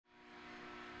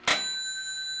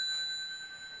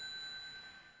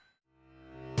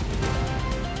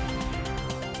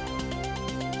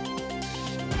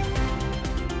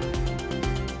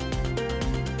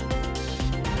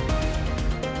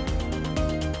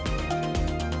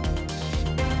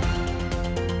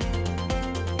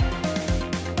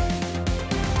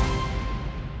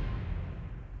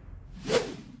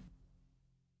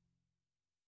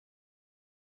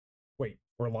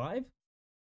We're live?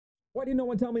 Why didn't no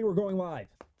one tell me we're going live?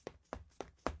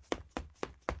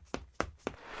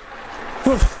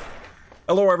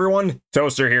 Hello everyone,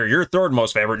 Toaster here, your third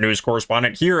most favorite news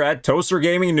correspondent here at Toaster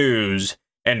Gaming News.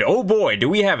 And oh boy, do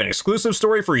we have an exclusive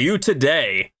story for you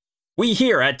today. We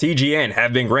here at TGN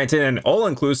have been granted an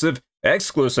all-inclusive,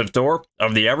 exclusive tour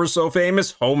of the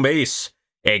ever-so-famous home base,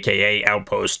 aka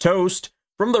Outpost Toast,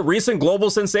 from the recent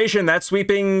global sensation that's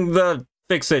sweeping the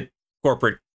Ficsit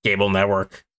corporate cable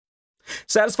network.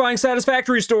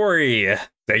 Satisfactory Story!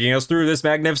 Taking us through this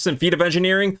magnificent feat of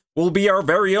engineering will be our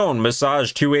very own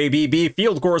Massage 2ABB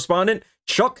field correspondent,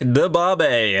 Chuck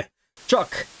DeBabe.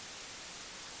 Chuck.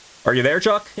 Are you there,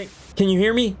 Chuck? Can you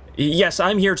hear me? Yes,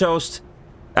 I'm here, Toast.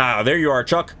 Ah, there you are,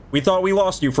 Chuck. We thought we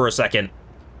lost you for a second.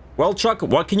 Well, Chuck,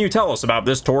 what can you tell us about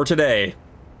this tour today?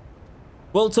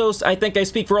 Well, Toast, I think I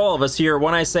speak for all of us here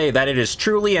when I say that it is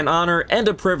truly an honor and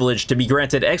a privilege to be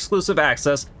granted exclusive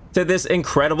access to this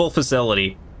incredible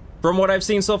facility. From what I've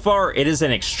seen so far, it is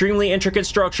an extremely intricate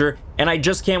structure, and I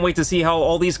just can't wait to see how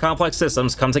all these complex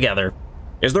systems come together.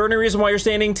 Is there any reason why you're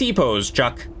standing T-pose,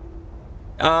 Chuck?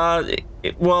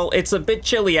 Well, it's a bit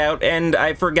chilly out, and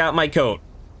I forgot my coat.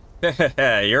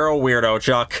 You're a weirdo,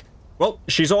 Chuck. Well,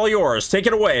 she's all yours. Take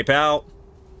it away, pal.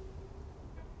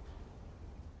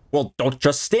 Well, don't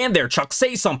just stand there, Chuck.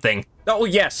 Say something. Oh,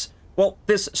 yes. Well,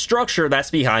 this structure that's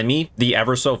behind me, the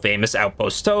ever-so-famous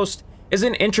Outpost Toast, is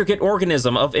an intricate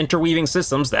organism of interweaving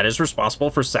systems that is responsible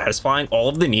for satisfying all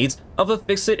of the needs of a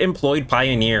Ficsit employed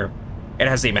pioneer. It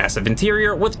has a massive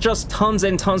interior with just tons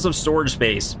and tons of storage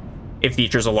space. It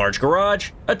features a large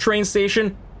garage, a train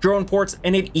station, drone ports,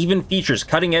 and it even features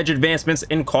cutting-edge advancements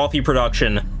in coffee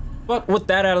production. But with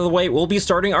that out of the way, we'll be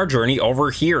starting our journey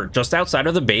over here, just outside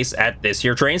of the base at this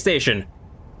here train station.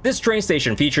 This train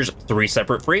station features 3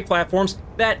 separate freight platforms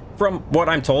that, from what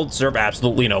I'm told, serve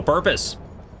absolutely no purpose.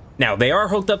 Now, they are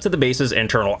hooked up to the base's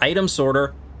internal item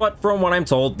sorter, but from what I'm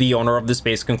told, the owner of the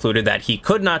space concluded that he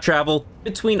could not travel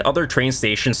between other train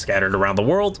stations scattered around the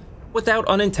world without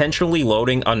unintentionally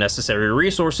loading unnecessary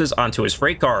resources onto his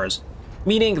freight cars,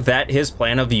 meaning that his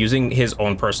plan of using his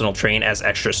own personal train as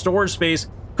extra storage space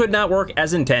could not work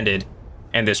as intended,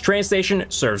 and this train station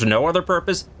serves no other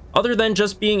purpose other than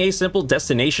just being a simple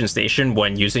destination station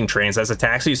when using trains as a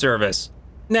taxi service.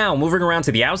 Now, moving around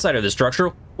to the outside of the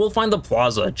structure, we'll find the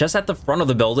plaza just at the front of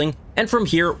the building, and from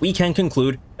here we can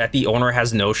conclude that the owner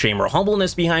has no shame or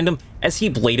humbleness behind him as he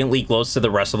blatantly gloats to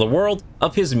the rest of the world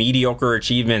of his mediocre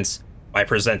achievements by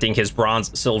presenting his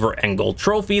bronze, silver, and gold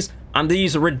trophies on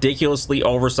these ridiculously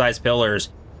oversized pillars.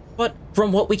 But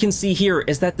from what we can see here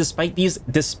is that despite these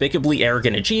despicably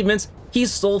arrogant achievements, he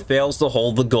still fails to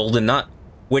hold the golden nut,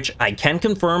 which I can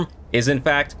confirm is in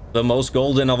fact the most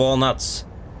golden of all nuts.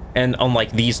 And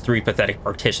unlike these 3 pathetic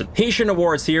participation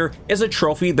awards, here is a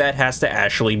trophy that has to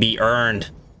actually be earned.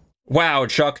 Wow,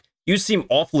 Chuck, you seem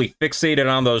awfully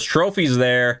fixated on those trophies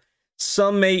there.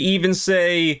 Some may even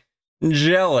say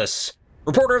jealous.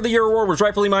 Reporter of the Year award was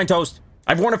rightfully mine, Toast.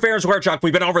 I've won a fair and square, Chuck.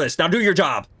 We've been over this. Now do your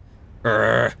job.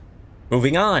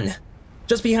 Moving on.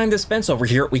 Just behind this fence over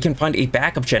here, we can find a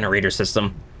backup generator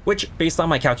system, which, based on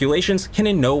my calculations, can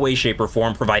in no way, shape, or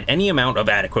form provide any amount of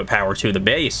adequate power to the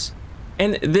base.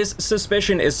 And this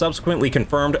suspicion is subsequently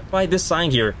confirmed by this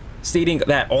sign here, stating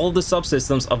that all of the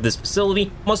subsystems of this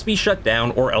facility must be shut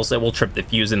down or else it will trip the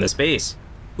fuse in this base.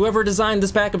 Whoever designed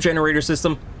this backup generator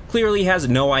system clearly has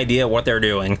no idea what they're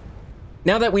doing.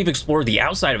 Now that we've explored the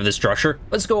outside of the structure,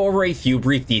 let's go over a few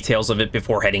brief details of it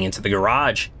before heading into the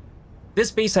garage. This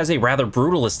base has a rather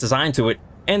brutalist design to it,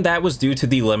 and that was due to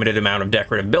the limited amount of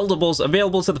decorative buildables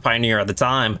available to the Pioneer at the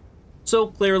time. So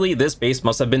clearly this base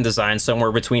must have been designed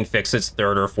somewhere between Ficsit's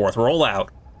 3rd or 4th rollout.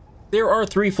 There are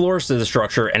 3 floors to the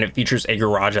structure, and it features a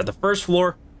garage at the 1st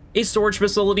floor, a storage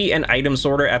facility and item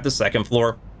sorter at the 2nd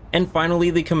floor, and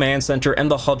finally the command center and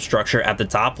the hub structure at the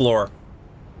top floor.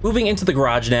 Moving into the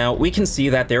garage now, we can see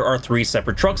that there are 3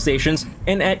 separate truck stations,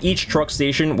 and at each truck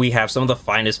station we have some of the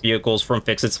finest vehicles from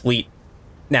Ficsit's fleet.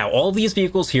 Now, all of these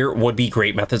vehicles here would be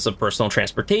great methods of personal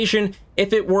transportation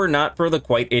if it were not for the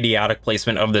quite idiotic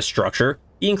placement of this structure,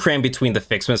 being crammed between the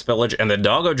Fixmas Village and the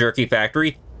Doggo Jerky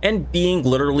Factory, and being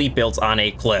literally built on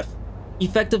a cliff,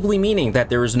 effectively meaning that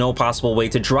there is no possible way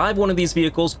to drive one of these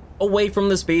vehicles away from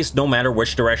the space no matter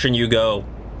which direction you go.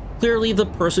 Clearly, the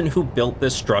person who built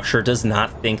this structure does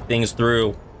not think things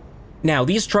through. Now,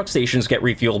 these truck stations get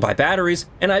refueled by batteries,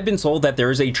 and I've been told that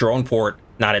there is a drone port,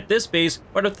 not at this base,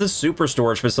 but at the super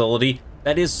storage facility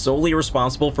that is solely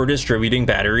responsible for distributing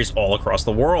batteries all across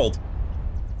the world.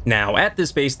 Now, at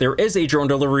this base, there is a drone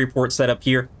delivery port set up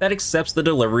here that accepts the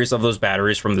deliveries of those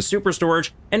batteries from the super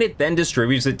storage, and it then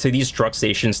distributes it to these truck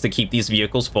stations to keep these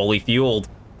vehicles fully fueled.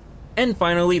 And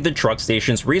finally, the truck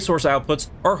station's resource outputs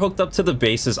are hooked up to the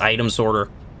base's item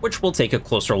sorter, which we'll take a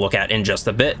closer look at in just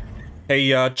a bit. Hey,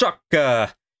 Chuck,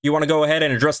 you want to go ahead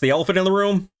and address the elephant in the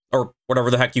room? Or whatever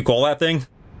the heck you call that thing?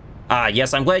 Ah,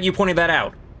 yes, I'm glad you pointed that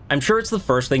out. I'm sure it's the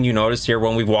first thing you noticed here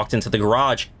when we walked into the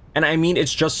garage, and I mean,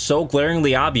 it's just so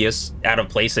glaringly obvious, out of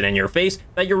place and in your face,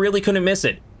 that you really couldn't miss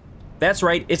it. That's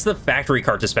right, it's the factory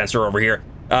cart dispenser over here.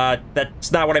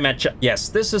 That's not what I meant. Yes,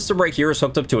 this system right here is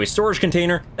hooked up to a storage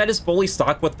container that is fully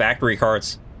stocked with factory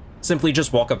carts. Simply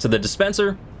just walk up to the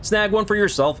dispenser, snag one for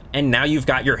yourself, and now you've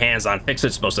got your hands on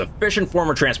Ficsit most efficient form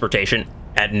of transportation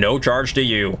at no charge to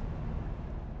you.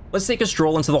 Let's take a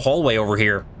stroll into the hallway over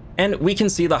here, and we can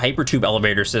see the hypertube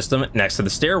elevator system next to the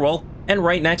stairwell, and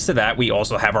right next to that we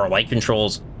also have our light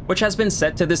controls, which has been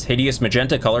set to this hideous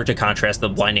magenta color to contrast the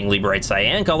blindingly bright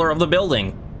cyan color of the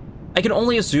building. I can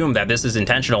only assume that this is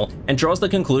intentional, and draws the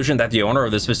conclusion that the owner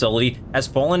of this facility has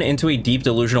fallen into a deep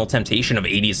delusional temptation of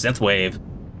 80s synthwave.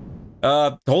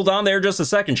 Hold on there just a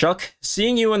second, Chuck.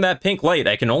 Seeing you in that pink light,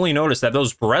 I can only notice that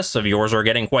those breasts of yours are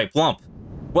getting quite plump.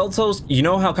 Well, Toast, you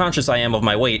know how conscious I am of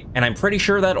my weight, and I'm pretty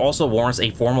sure that also warrants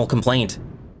a formal complaint.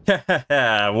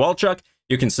 Well, Chuck,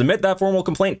 you can submit that formal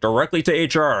complaint directly to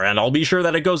HR, and I'll be sure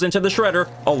that it goes into the shredder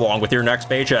along with your next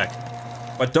paycheck.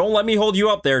 But don't let me hold you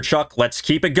up there, Chuck. Let's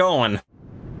keep it going.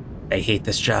 I hate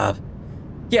this job.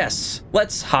 Yes,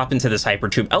 let's hop into this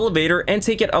hypertube elevator and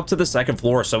take it up to the second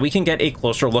floor so we can get a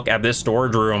closer look at this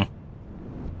storage room.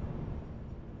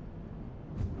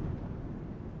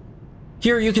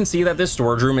 Here you can see that this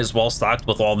storage room is well stocked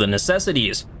with all the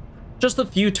necessities. Just a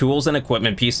few tools and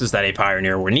equipment pieces that a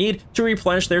pioneer would need to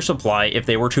replenish their supply if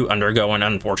they were to undergo an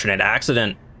unfortunate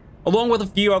accident, along with a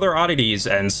few other oddities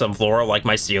and some flora like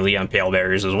mycelia and pale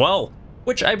berries as well,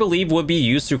 which I believe would be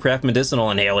used to craft medicinal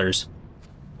inhalers.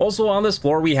 Also on this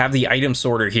floor we have the item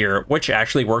sorter here, which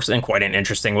actually works in quite an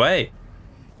interesting way.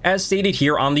 As stated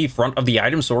here on the front of the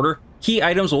item sorter, key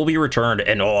items will be returned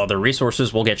and all other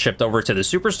resources will get shipped over to the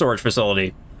super storage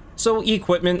facility. So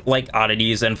equipment like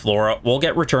oddities and flora will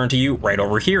get returned to you right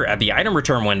over here at the item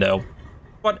return window.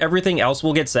 But everything else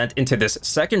will get sent into this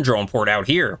second drone port out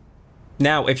here.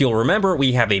 Now, if you'll remember,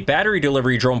 we have a battery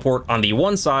delivery drone port on the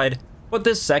one side, but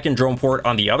this second drone port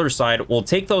on the other side will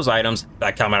take those items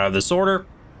that come out of the sorter,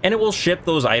 and it will ship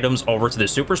those items over to the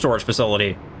super storage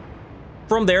facility.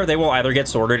 From there, they will either get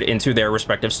sorted into their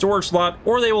respective storage slot,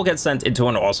 or they will get sent into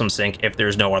an awesome sink if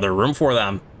there's no other room for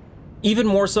them. Even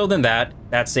more so than that,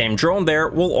 that same drone there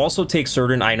will also take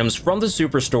certain items from the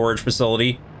super storage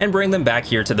facility and bring them back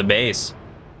here to the base.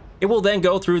 It will then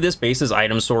go through this base's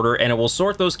item sorter and it will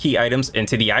sort those key items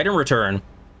into the item return.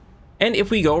 And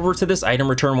if we go over to this item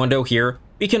return window here,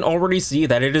 we can already see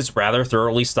that it is rather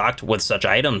thoroughly stocked with such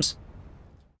items.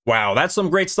 Wow, that's some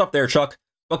great stuff there, Chuck.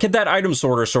 But can that item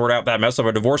sorter sort out that mess of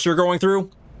a divorce you're going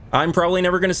through? I'm probably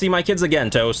never going to see my kids again,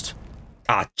 Toast.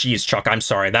 Ah, geez, Chuck, I'm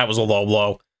sorry, that was a low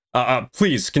blow.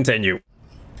 Please continue.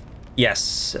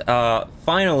 Yes,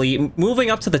 finally,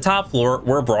 moving up to the top floor,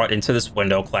 we're brought into this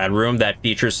window-clad room that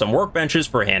features some workbenches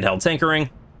for handheld tinkering,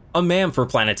 a MAM for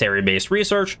planetary-based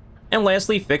research, and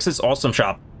lastly, Ficsit Awesome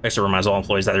Shop. Ficsit reminds all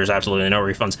employees that there's absolutely no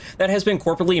refunds. That has been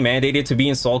corporately mandated to be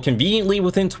installed conveniently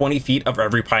within 20 feet of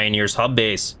every Pioneer's hub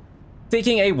base.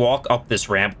 Taking a walk up this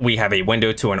ramp, we have a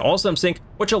window to an awesome sink,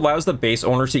 which allows the base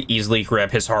owner to easily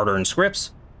grab his hard-earned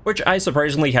scripts, which I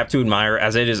surprisingly have to admire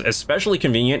as it is especially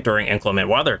convenient during inclement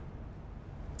weather.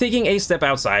 Taking a step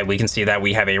outside, we can see that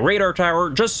we have a radar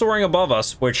tower just soaring above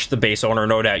us, which the base owner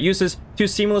no doubt uses to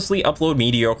seamlessly upload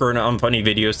mediocre and unfunny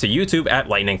videos to YouTube at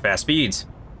lightning-fast speeds.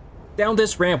 Down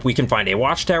this ramp, we can find a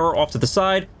watchtower off to the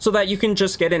side so that you can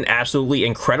just get an absolutely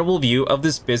incredible view of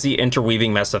this busy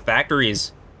interweaving mess of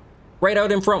factories. Right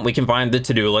out in front, we can find the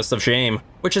to-do list of shame,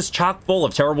 which is chock full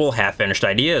of terrible half-finished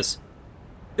ideas.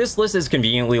 This list is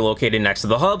conveniently located next to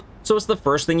the hub, so it's the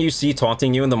first thing you see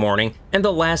taunting you in the morning and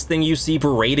the last thing you see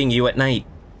berating you at night.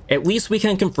 At least we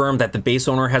can confirm that the base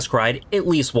owner has cried at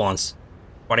least once.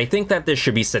 But I think that this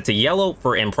should be set to yellow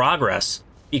for in progress,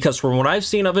 because from what I've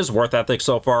seen of his work ethic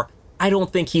so far, I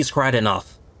don't think he's cried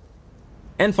enough.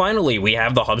 And finally, we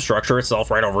have the hub structure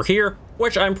itself right over here,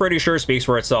 which I'm pretty sure speaks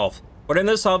for itself. But in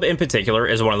this hub in particular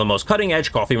is one of the most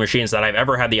cutting-edge coffee machines that I've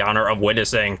ever had the honor of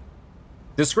witnessing.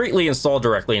 Discreetly installed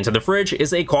directly into the fridge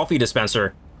is a coffee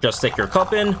dispenser. Just stick your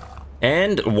cup in,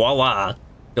 and voila!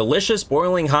 Delicious,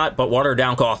 boiling hot, but watered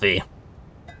down coffee.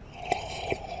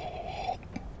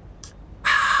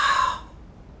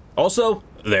 Also,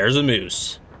 there's a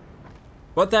moose.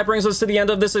 But that brings us to the end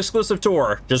of this exclusive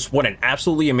tour. Just what an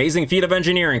absolutely amazing feat of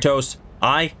engineering, Toast.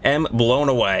 I am blown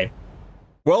away.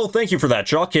 Well, thank you for that,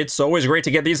 Chuck. It's always great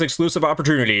to get these exclusive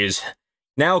opportunities.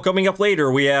 Now, coming up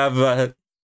later, we have,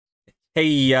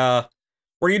 hey, what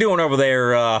are you doing over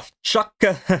there, Chuck?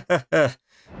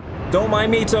 Don't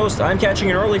mind me, Toast. I'm catching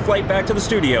an early flight back to the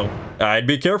studio. I'd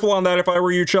be careful on that if I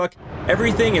were you, Chuck.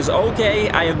 Everything is okay.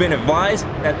 I have been advised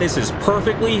that this is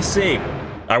perfectly safe.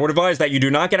 I would advise that you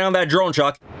do not get on that drone,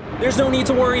 Chuck. There's no need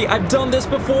to worry. I've done this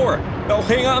before. Oh,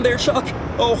 hang on there, Chuck.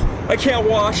 Oh, I can't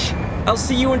wash. I'll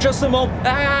see you in just a moment.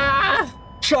 Ah!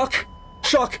 Chuck!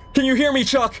 Chuck! Can you hear me,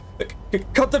 Chuck?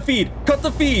 Cut the feed! Cut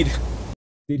the feed!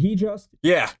 Did he just?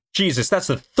 Yeah. Jesus, that's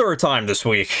the third time this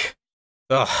week.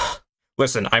 Ugh.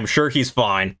 Listen, I'm sure he's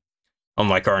fine.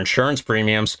 Unlike our insurance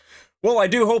premiums. Well, I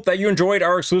do hope that you enjoyed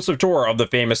our exclusive tour of the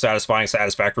famous satisfying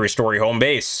Satisfactory Story home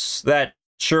base. That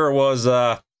sure was,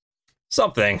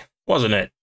 something, wasn't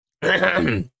it?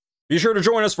 Be sure to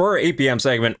join us for our 8 p.m.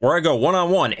 segment, where I go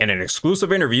one-on-one in an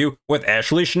exclusive interview with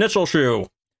Ashley Schnitzelschue,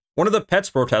 one of the pets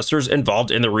protesters involved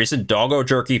in the recent doggo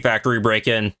jerky factory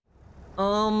break-in.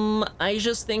 I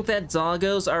just think that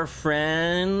doggos are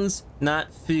friends,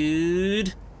 not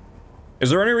food. Is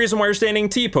there any reason why you're standing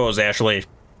T-pose, Ashley?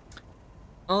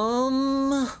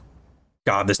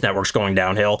 God, this network's going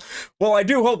downhill. Well, I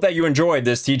do hope that you enjoyed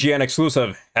this TGN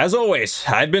exclusive. As always,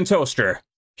 I've been Toaster.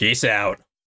 Peace out.